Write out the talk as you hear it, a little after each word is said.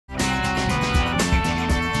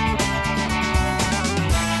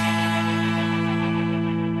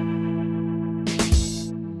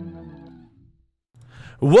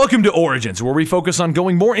Welcome to Origins, where we focus on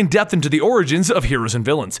going more in depth into the origins of heroes and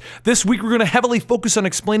villains. This week we're going to heavily focus on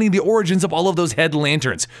explaining the origins of all of those head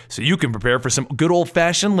lanterns, so you can prepare for some good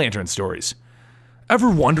old-fashioned lantern stories. Ever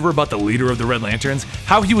wonder about the leader of the Red Lanterns?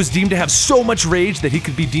 How he was deemed to have so much rage that he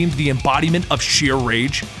could be deemed the embodiment of sheer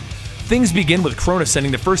rage? Things begin with Cronus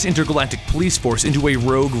sending the first intergalactic police force into a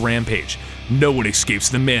rogue rampage. No one escapes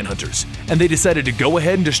the Manhunters, and they decided to go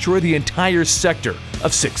ahead and destroy the entire sector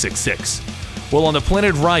of 666. Well, on the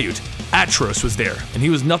planet Ryut, Atrocitus was there, and he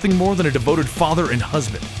was nothing more than a devoted father and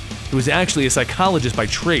husband. He was actually a psychologist by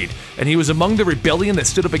trade, and he was among the rebellion that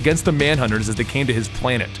stood up against the Manhunters as they came to his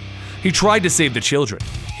planet. He tried to save the children.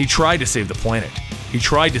 He tried to save the planet. He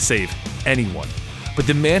tried to save anyone. But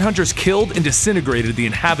the Manhunters killed and disintegrated the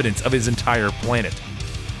inhabitants of his entire planet.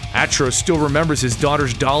 Atrocitus still remembers his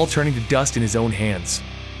daughter's doll turning to dust in his own hands.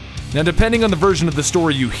 Now, depending on the version of the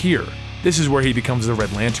story you hear, this is where he becomes the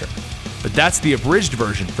Red Lantern. But that's the abridged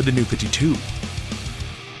version for the New 52.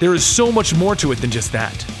 There is so much more to it than just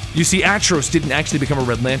that. You see, Atrocitus didn't actually become a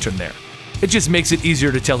Red Lantern there. It just makes it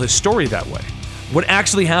easier to tell his story that way. What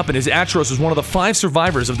actually happened is Atrocitus was one of the 5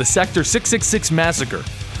 survivors of the Sector 666 massacre,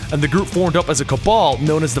 and the group formed up as a cabal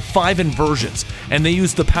known as the 5 Inversions, and they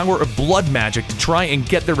used the power of blood magic to try and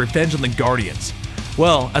get their revenge on the Guardians.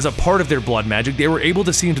 Well, as a part of their blood magic, they were able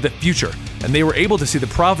to see into the future, and they were able to see the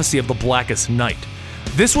prophecy of the Blackest Night.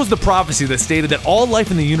 This was the prophecy that stated that all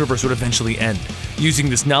life in the universe would eventually end. Using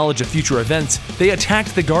this knowledge of future events, they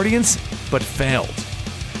attacked the Guardians, but failed.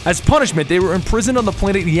 As punishment, they were imprisoned on the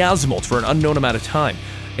planet Yasmalt for an unknown amount of time.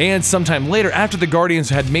 And sometime later, after the Guardians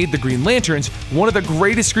had made the Green Lanterns, one of the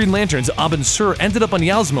greatest Green Lanterns, Abin Sur, ended up on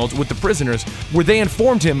Yasmalt with the prisoners, where they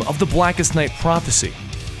informed him of the Blackest Night prophecy.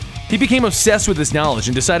 He became obsessed with this knowledge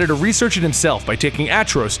and decided to research it himself by taking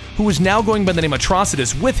Atrocitus, who was now going by the name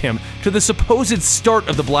Atrocitus, with him to the supposed start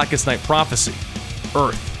of the Blackest Night prophecy,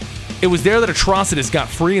 Earth. It was there that Atrocitus got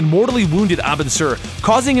free and mortally wounded Abin Sur,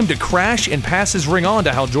 causing him to crash and pass his ring on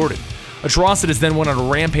to Hal Jordan. Atrocitus then went on a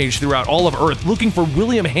rampage throughout all of Earth looking for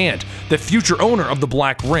William Hand, the future owner of the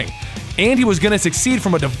Black Ring. And he was going to succeed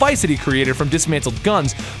from a device that he created from dismantled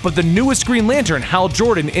guns, but the newest Green Lantern, Hal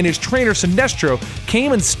Jordan, and his trainer Sinestro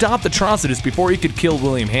came and stopped Atrocitus before he could kill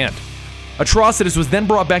William Hand. Atrocitus was then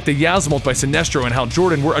brought back to Yasmalt by Sinestro and Hal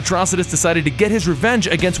Jordan, where Atrocitus decided to get his revenge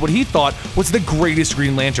against what he thought was the greatest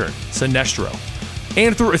Green Lantern, Sinestro.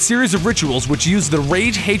 And through a series of rituals which used the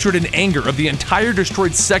rage, hatred, and anger of the entire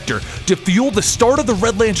destroyed sector to fuel the start of the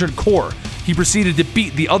Red Lantern Corps, he proceeded to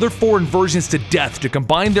beat the other 4 inversions to death to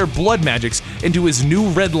combine their blood magics into his new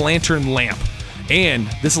Red Lantern lamp. And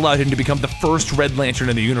this allowed him to become the first Red Lantern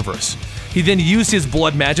in the universe. He then used his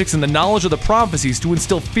blood magics and the knowledge of the prophecies to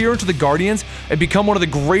instill fear into the Guardians and become one of the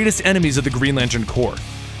greatest enemies of the Green Lantern Corps.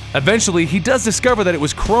 Eventually, he does discover that it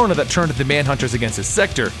was Corona that turned the Manhunters against his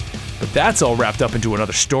sector, but that's all wrapped up into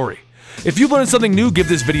another story. If you learned something new, give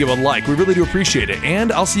this video a like, we really do appreciate it,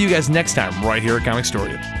 and I'll see you guys next time right here at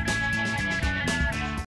Comicstorian.